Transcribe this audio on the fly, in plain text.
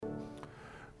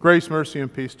Grace, mercy,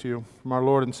 and peace to you from our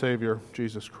Lord and Savior,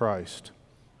 Jesus Christ.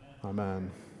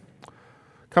 Amen.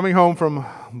 Coming home from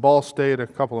Ball State a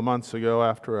couple of months ago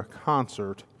after a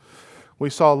concert,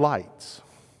 we saw lights,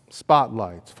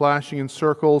 spotlights, flashing in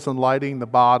circles and lighting the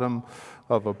bottom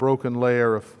of a broken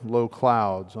layer of low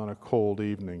clouds on a cold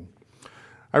evening.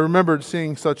 I remembered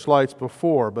seeing such lights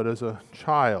before, but as a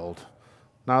child.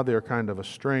 Now they're kind of a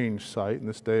strange sight in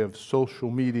this day of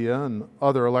social media and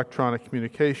other electronic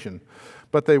communication.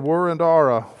 But they were and are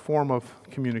a form of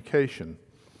communication.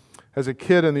 As a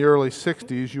kid in the early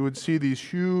 60s, you would see these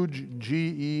huge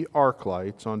GE arc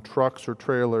lights on trucks or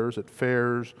trailers at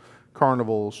fairs,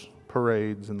 carnivals,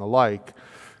 parades, and the like.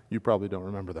 You probably don't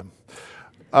remember them.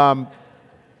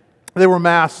 They were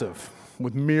massive,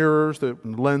 with mirrors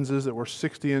and lenses that were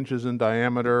 60 inches in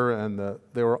diameter, and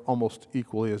they were almost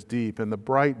equally as deep. And the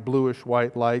bright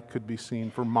bluish-white light could be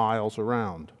seen for miles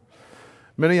around.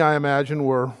 Many, I imagine,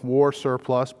 were war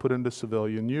surplus put into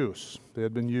civilian use. They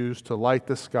had been used to light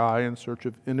the sky in search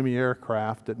of enemy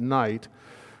aircraft at night,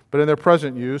 but in their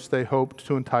present use, they hoped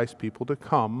to entice people to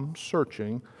come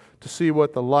searching to see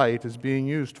what the light is being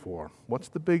used for. What's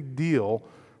the big deal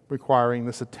requiring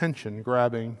this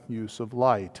attention-grabbing use of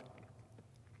light?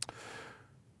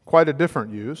 Quite a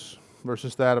different use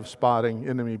versus that of spotting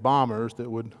enemy bombers that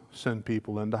would send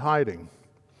people into hiding.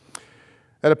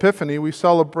 At Epiphany, we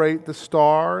celebrate the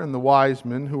star and the wise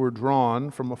men who were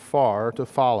drawn from afar to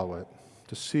follow it,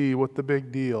 to see what the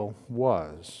big deal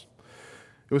was.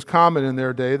 It was common in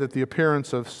their day that the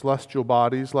appearance of celestial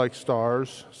bodies like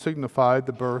stars signified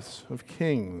the births of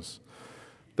kings.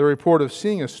 The report of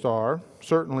seeing a star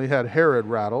certainly had Herod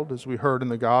rattled, as we heard in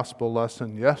the gospel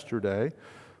lesson yesterday.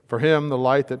 For him, the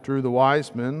light that drew the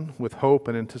wise men with hope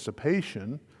and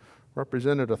anticipation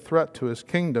represented a threat to his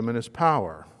kingdom and his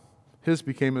power. His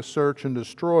became a search and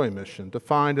destroy mission to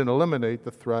find and eliminate the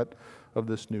threat of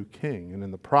this new king, and in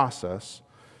the process,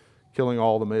 killing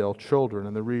all the male children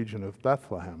in the region of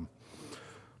Bethlehem.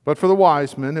 But for the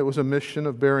wise men, it was a mission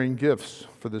of bearing gifts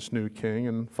for this new king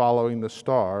and following the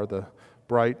star, the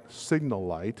bright signal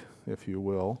light, if you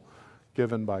will,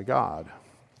 given by God.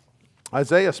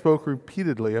 Isaiah spoke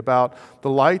repeatedly about the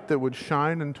light that would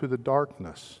shine into the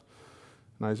darkness.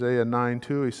 In Isaiah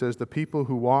 9:2, he says, "The people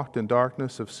who walked in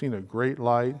darkness have seen a great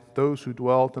light. Those who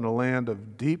dwelt in a land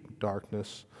of deep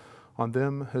darkness, on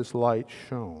them has light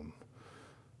shone."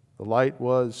 The light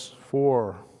was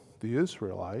for the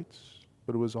Israelites,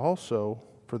 but it was also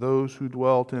for those who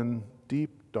dwelt in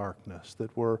deep darkness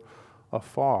that were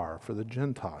afar, for the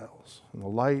Gentiles. And the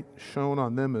light shone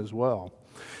on them as well.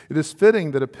 It is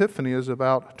fitting that Epiphany is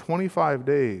about 25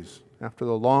 days after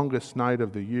the longest night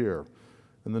of the year,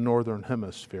 in the northern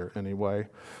hemisphere anyway.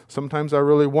 Sometimes I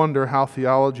really wonder how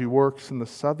theology works in the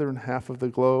southern half of the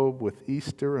globe with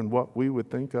Easter and what we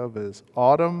would think of as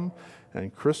autumn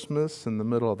and Christmas in the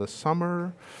middle of the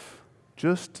summer.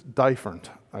 Just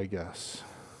different, I guess.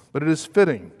 But it is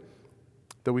fitting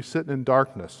that we sit in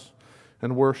darkness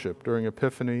and worship during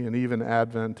Epiphany and even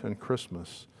Advent and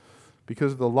Christmas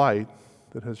because of the light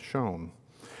that has shone.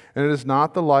 And it is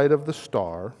not the light of the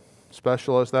star,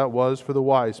 special as that was for the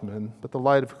wise men, but the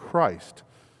light of Christ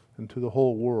into the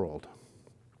whole world.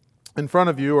 In front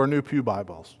of you are new pew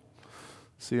Bibles.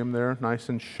 See them there, nice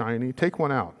and shiny? Take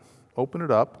one out. Open it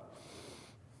up.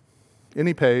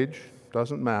 Any page,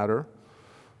 doesn't matter.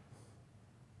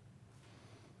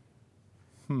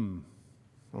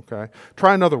 Okay.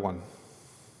 Try another one.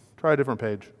 Try a different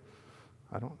page.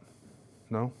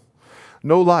 No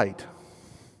light.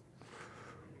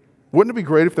 Wouldn't it be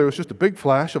great if there was just a big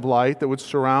flash of light that would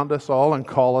surround us all and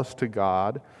call us to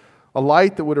God? A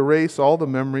light that would erase all the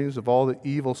memories of all the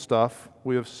evil stuff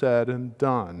we have said and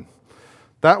done.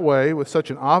 That way, with such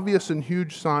an obvious and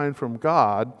huge sign from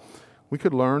God, we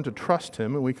could learn to trust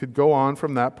Him, and we could go on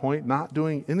from that point not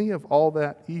doing any of all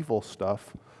that evil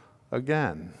stuff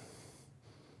again.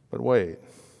 But wait.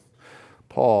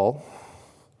 Paul,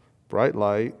 bright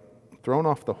light, thrown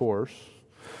off the horse,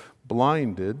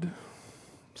 blinded,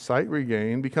 sight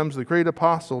regained, becomes the great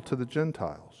apostle to the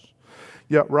Gentiles,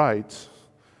 yet writes,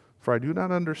 "For I do not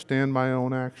understand my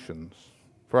own actions.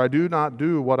 For I do not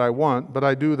do what I want, but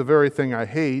I do the very thing I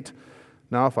hate.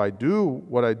 Now if I do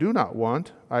what I do not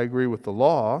want, I agree with the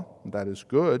law, and that is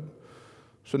good.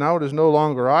 So now it is no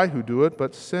longer I who do it,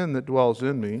 but sin that dwells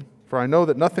in me. For I know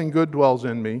that nothing good dwells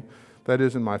in me, that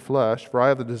is in my flesh. For I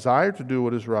have the desire to do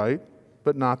what is right,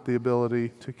 but not the ability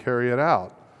to carry it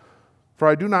out. For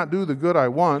I do not do the good I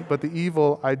want, but the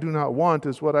evil I do not want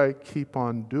is what I keep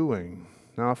on doing.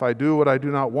 Now if I do what I do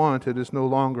not want, it is no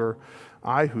longer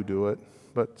I who do it,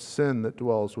 but sin that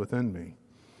dwells within me."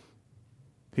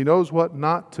 He knows what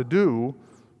not to do,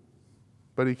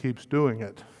 but he keeps doing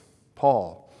it.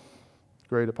 Paul,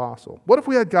 great apostle. What if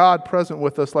we had God present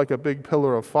with us like a big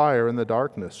pillar of fire in the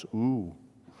darkness? Ooh,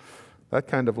 that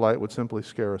kind of light would simply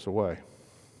scare us away.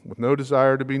 With no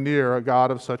desire to be near a God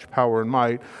of such power and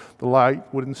might, the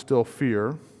light would instill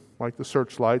fear, like the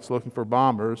searchlights looking for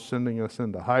bombers sending us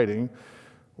into hiding,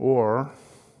 or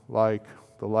like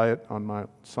the light on Mount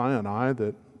Sinai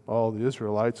that all the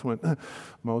Israelites went,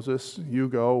 Moses, you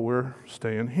go, we're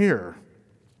staying here.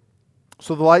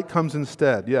 So the light comes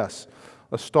instead, yes,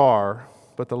 a star,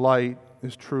 but the light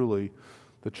is truly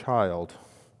the child.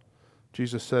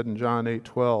 Jesus said in John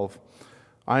 8:12,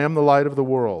 I am the light of the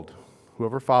world.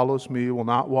 Whoever follows me will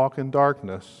not walk in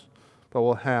darkness, but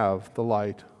will have the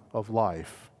light of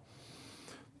life.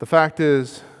 The fact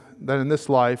is that in this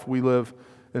life we live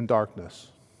in darkness.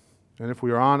 And if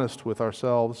we are honest with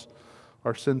ourselves,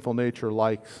 our sinful nature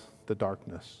likes the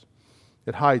darkness.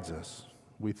 It hides us,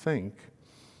 we think,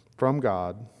 from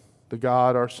God, the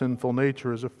God our sinful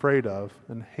nature is afraid of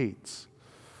and hates.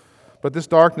 But this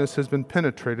darkness has been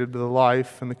penetrated to the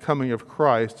life and the coming of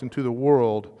Christ into the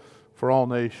world for all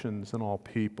nations and all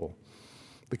people.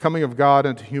 The coming of God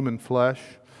into human flesh,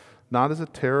 not as a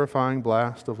terrifying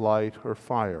blast of light or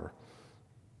fire.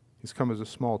 He's come as a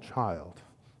small child,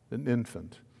 an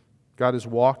infant. God has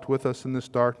walked with us in this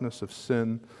darkness of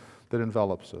sin that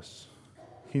envelops us.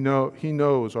 He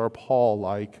knows our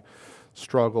Paul-like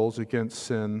struggles against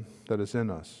sin that is in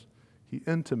us. He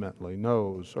intimately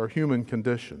knows our human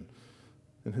condition,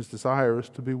 and his desire is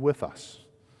to be with us.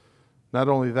 Not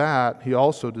only that, he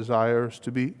also desires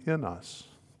to be in us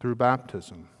through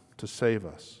baptism to save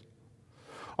us.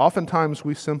 Oftentimes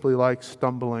we simply like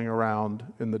stumbling around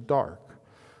in the dark.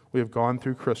 We have gone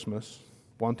through Christmas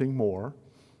wanting more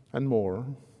and more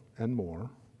and more,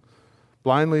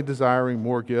 blindly desiring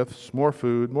more gifts, more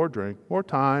food, more drink, more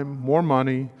time, more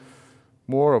money,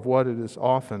 more of what it is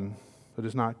often that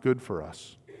is not good for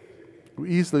us. We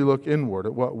easily look inward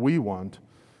at what we want,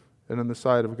 and in the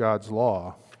sight of God's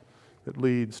law, it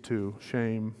leads to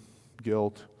shame,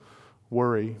 guilt,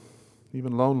 worry,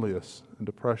 even loneliness and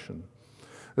depression,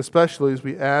 especially as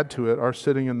we add to it our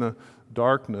sitting in the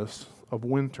darkness of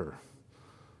winter.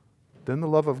 Then the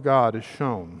love of God is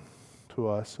shown to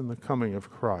us in the coming of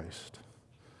Christ.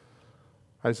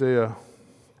 Isaiah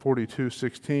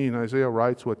 42:16, Isaiah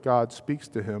writes what God speaks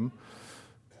to him.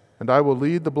 And I will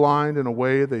lead the blind in a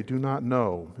way they do not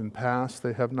know. In past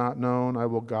they have not known, I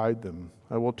will guide them.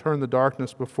 I will turn the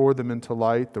darkness before them into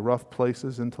light, the rough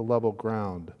places into level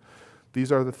ground.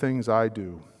 These are the things I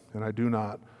do, and I do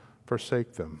not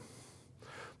forsake them.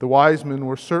 The wise men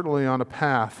were certainly on a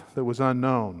path that was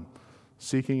unknown,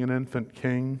 seeking an infant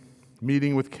king,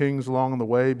 meeting with kings along the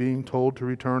way, being told to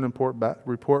return and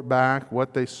report back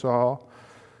what they saw,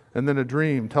 and then a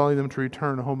dream telling them to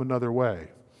return home another way,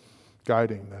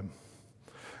 guiding them.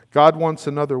 God wants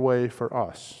another way for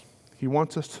us. He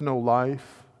wants us to know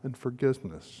life and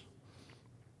forgiveness.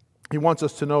 He wants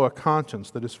us to know a conscience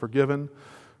that is forgiven,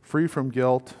 free from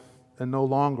guilt, and no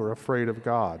longer afraid of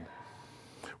God.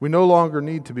 We no longer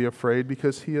need to be afraid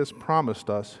because He has promised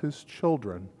us, His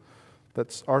children,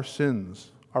 that our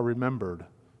sins are remembered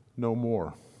no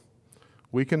more.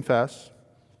 We confess,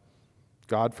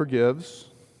 God forgives,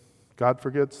 God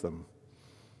forgets them.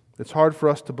 It's hard for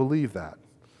us to believe that.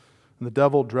 And the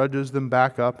devil dredges them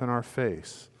back up in our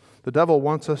face. The devil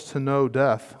wants us to know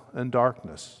death and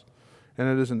darkness. And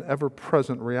it is an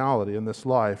ever-present reality in this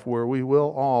life where we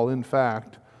will all, in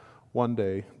fact, one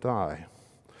day die.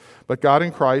 But God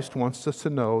in Christ wants us to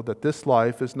know that this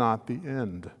life is not the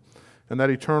end, and that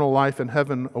eternal life in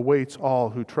heaven awaits all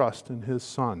who trust in His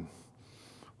Son.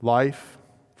 Life,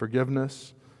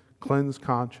 forgiveness, cleansed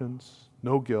conscience,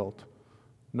 no guilt,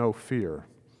 no fear.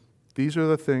 These are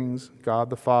the things God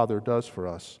the Father does for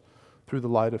us through the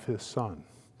light of His Son.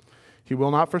 He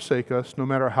will not forsake us, no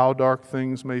matter how dark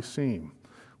things may seem.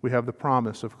 We have the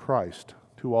promise of Christ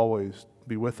to always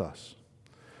be with us.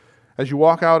 As you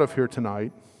walk out of here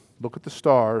tonight, look at the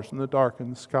stars in the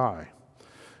darkened sky.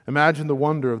 Imagine the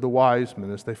wonder of the wise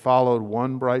men as they followed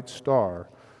one bright star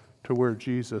to where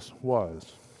Jesus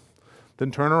was.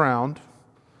 Then turn around,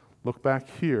 look back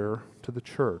here to the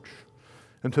church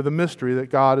and to the mystery that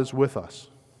God is with us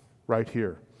right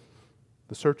here.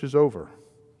 The search is over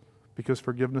because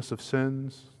forgiveness of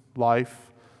sins,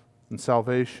 life, and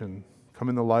salvation come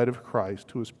in the light of Christ,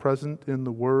 who is present in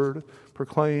the word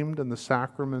proclaimed and the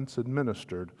sacraments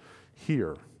administered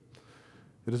here.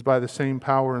 It is by the same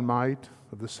power and might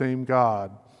of the same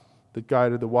God that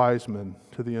guided the wise men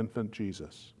to the infant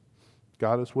Jesus.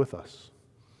 God is with us.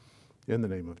 In the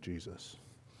name of Jesus.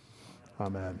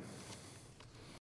 Amen.